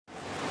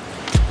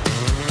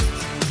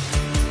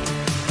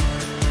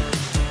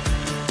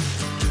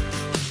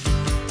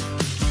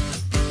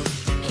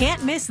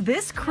Can't miss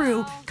this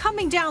crew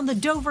coming down the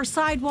Dover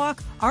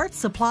sidewalk, art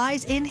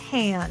supplies in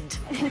hand.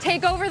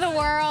 Take over the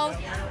world.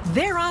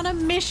 They're on a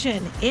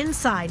mission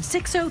inside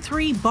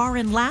 603 Bar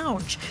and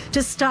Lounge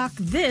to stock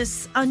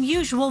this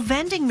unusual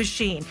vending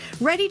machine,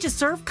 ready to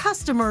serve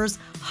customers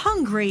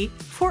hungry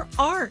for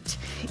art.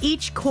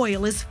 Each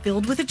coil is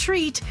filled with a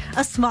treat,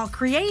 a small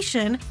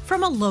creation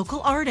from a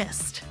local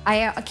artist.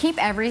 I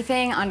keep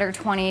everything under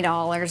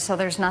 $20, so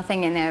there's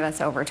nothing in there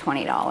that's over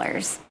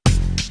 $20.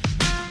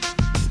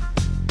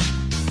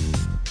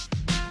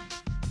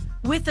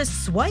 With a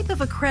swipe of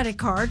a credit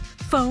card,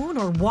 phone,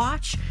 or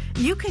watch,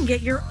 you can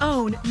get your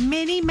own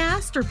mini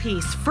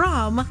masterpiece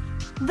from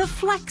the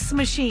Flex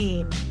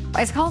Machine.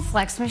 It's called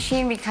Flex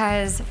Machine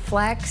because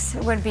flex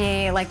would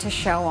be like to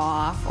show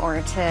off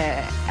or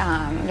to,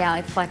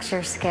 like flex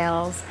your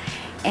skills.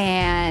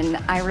 And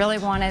I really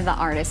wanted the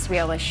artist to be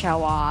able to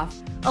show off.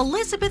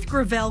 Elizabeth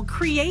Gravel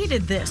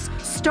created this,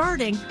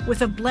 starting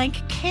with a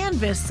blank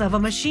canvas of a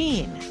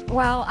machine.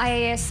 Well,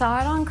 I saw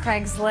it on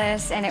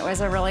Craigslist and it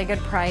was a really good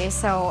price,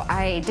 so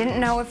I didn't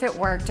know if it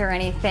worked or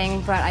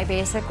anything, but I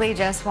basically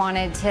just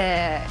wanted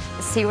to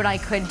see what I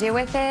could do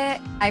with it.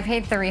 I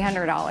paid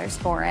 $300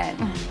 for it.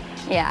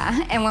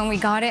 Yeah, and when we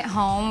got it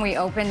home, we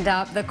opened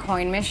up the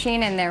coin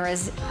machine and there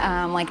was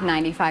like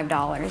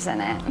 $95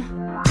 in it.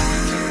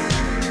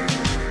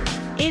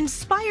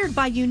 Inspired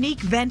by unique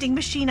vending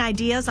machine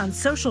ideas on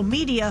social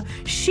media,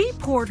 she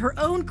poured her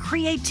own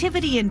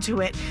creativity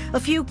into it. A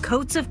few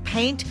coats of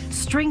paint,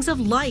 strings of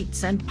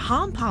lights, and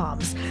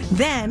pom-poms.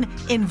 Then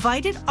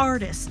invited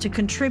artists to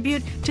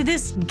contribute to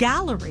this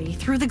gallery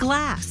through the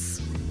glass.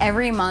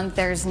 Every month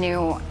there's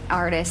new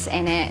artists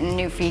in it and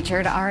new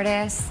featured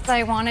artists.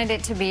 I wanted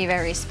it to be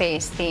very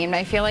space themed.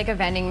 I feel like a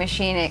vending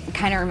machine, it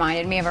kind of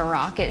reminded me of a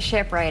rocket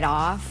ship right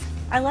off.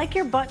 I like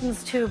your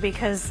buttons too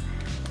because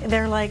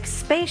they're like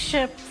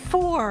Spaceship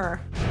 4.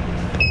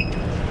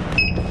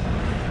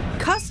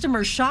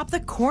 Customers shop the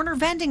corner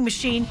vending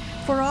machine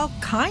for all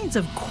kinds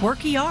of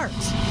quirky art.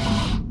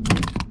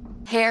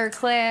 Hair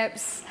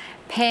clips,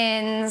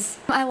 pins.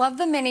 I love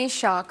the mini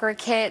chakra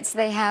kits.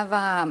 They have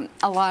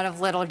a lot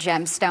of little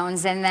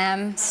gemstones in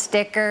them,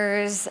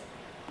 stickers.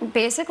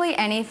 Basically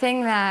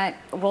anything that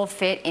will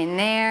fit in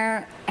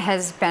there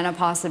has been a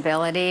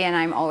possibility, and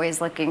I'm always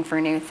looking for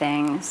new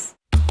things.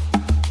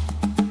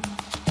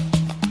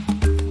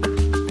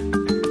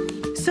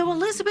 So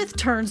Elizabeth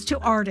turns to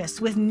artists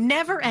with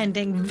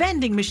never-ending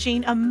vending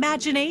machine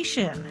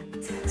imagination.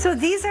 So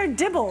these are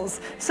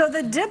dibbles. So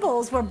the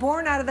dibbles were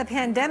born out of the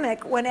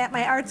pandemic when at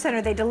my art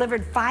center they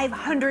delivered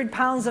 500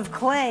 pounds of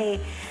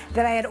clay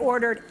that I had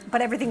ordered,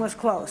 but everything was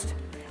closed.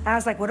 And I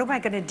was like, what am I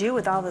going to do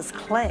with all this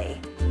clay?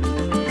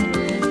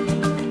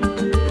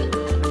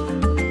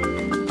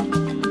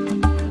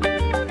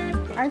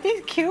 Aren't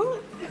these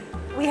cute?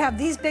 We have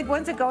these big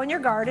ones that go in your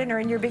garden or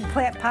in your big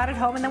plant pot at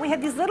home, and then we have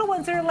these little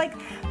ones that are like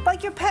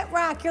your pet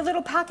rock, your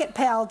little pocket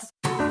pals.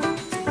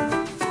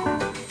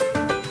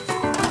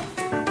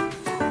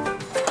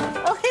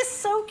 Oh, it's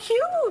so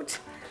cute.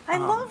 I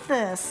love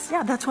this.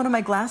 Yeah, that's one of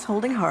my glass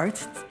holding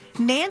hearts.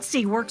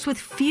 Nancy works with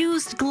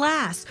fused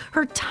glass.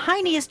 Her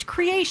tiniest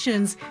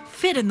creations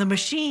fit in the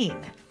machine.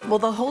 Well,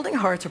 the holding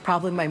hearts are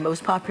probably my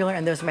most popular,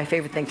 and those are my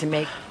favorite thing to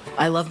make.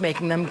 I love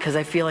making them because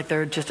I feel like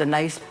they're just a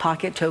nice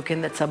pocket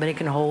token that somebody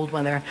can hold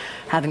when they're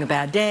having a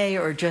bad day,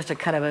 or just a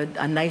kind of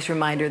a nice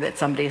reminder that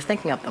somebody is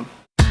thinking of them.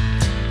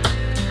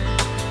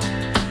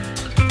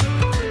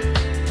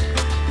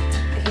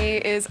 He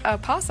is a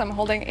possum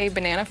holding a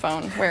banana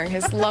phone, wearing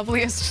his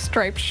loveliest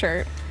striped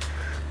shirt.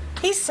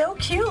 He's so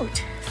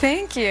cute.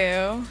 Thank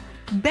you.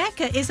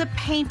 Becca is a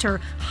painter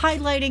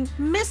highlighting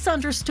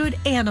misunderstood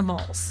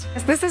animals.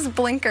 This is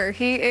Blinker.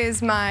 He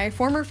is my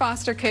former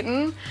foster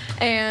kitten,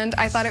 and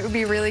I thought it would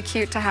be really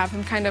cute to have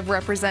him kind of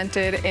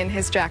represented in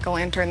his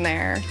jack-o'-lantern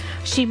there.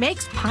 She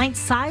makes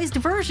pint-sized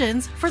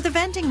versions for the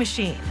vending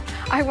machine.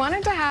 I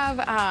wanted to have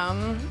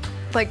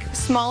like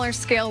smaller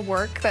scale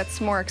work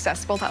that's more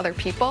accessible to other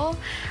people.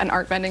 An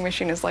art vending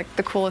machine is like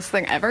the coolest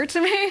thing ever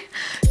to me.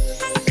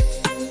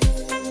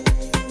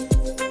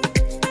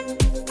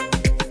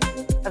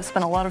 I've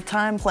spent a lot of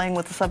time playing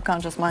with the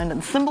subconscious mind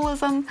and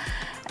symbolism,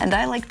 and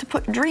I like to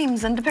put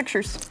dreams into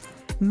pictures.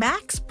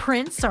 Mac's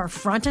prints are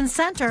front and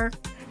center.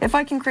 If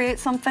I can create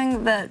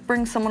something that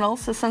brings someone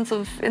else a sense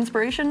of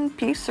inspiration,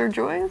 peace, or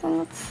joy,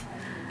 then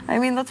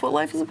that's what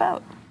life is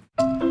about.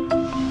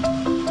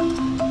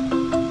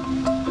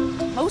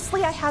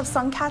 Mostly I have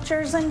sun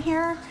catchers in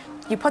here.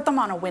 You put them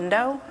on a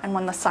window, and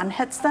when the sun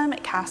hits them,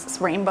 it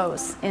casts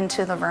rainbows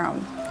into the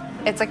room.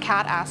 It's a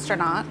cat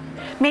astronaut.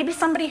 Maybe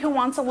somebody who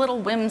wants a little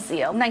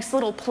whimsy, a nice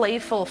little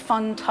playful,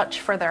 fun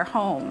touch for their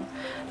home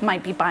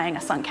might be buying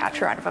a sun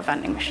catcher out of a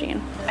vending machine.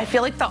 I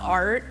feel like the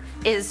art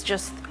is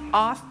just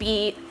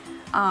offbeat,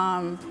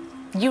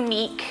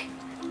 unique,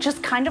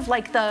 just kind of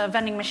like the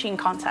vending machine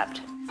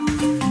concept.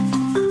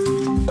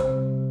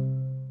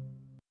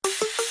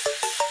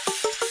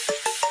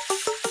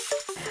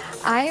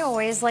 I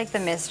always like the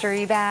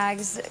mystery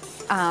bags.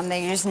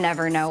 They just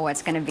never know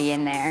what's going to be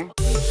in there.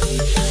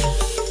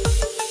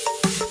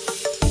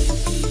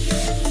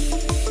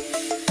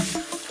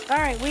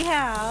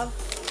 have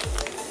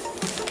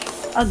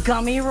a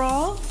gummy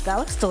roll. That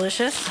looks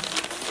delicious.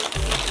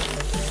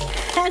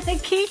 And a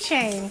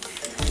keychain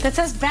that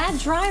says bad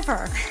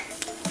driver.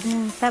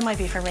 That might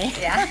be for me.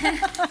 Yeah.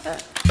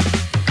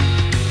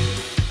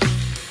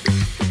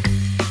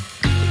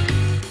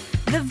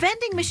 The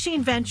vending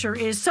machine venture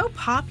is so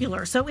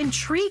popular, so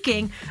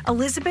intriguing,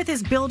 Elizabeth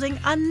is building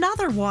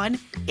another one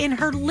in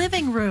her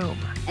living room.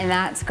 And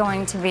that's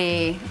going to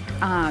be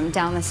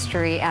down the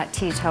street at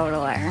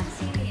Teetotaler.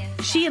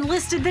 She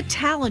enlisted the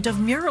talent of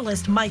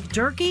muralist Mike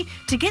Durkee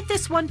to get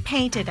this one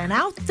painted and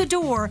out the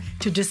door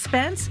to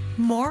dispense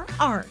more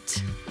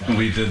art.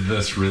 We did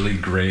this really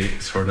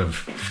great sort of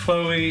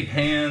flowy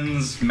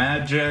hands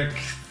magic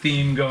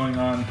theme going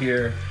on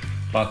here.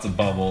 Lots of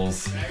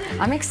bubbles.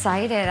 I'm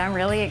excited. I'm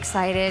really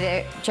excited.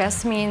 It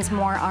just means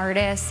more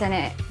artists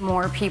and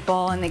more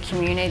people in the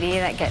community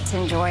that get to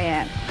enjoy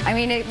it. I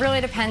mean, it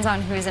really depends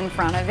on who's in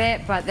front of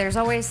it, but there's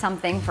always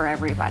something for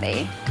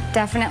everybody.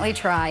 Definitely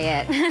try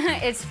it.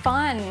 It's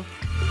fun.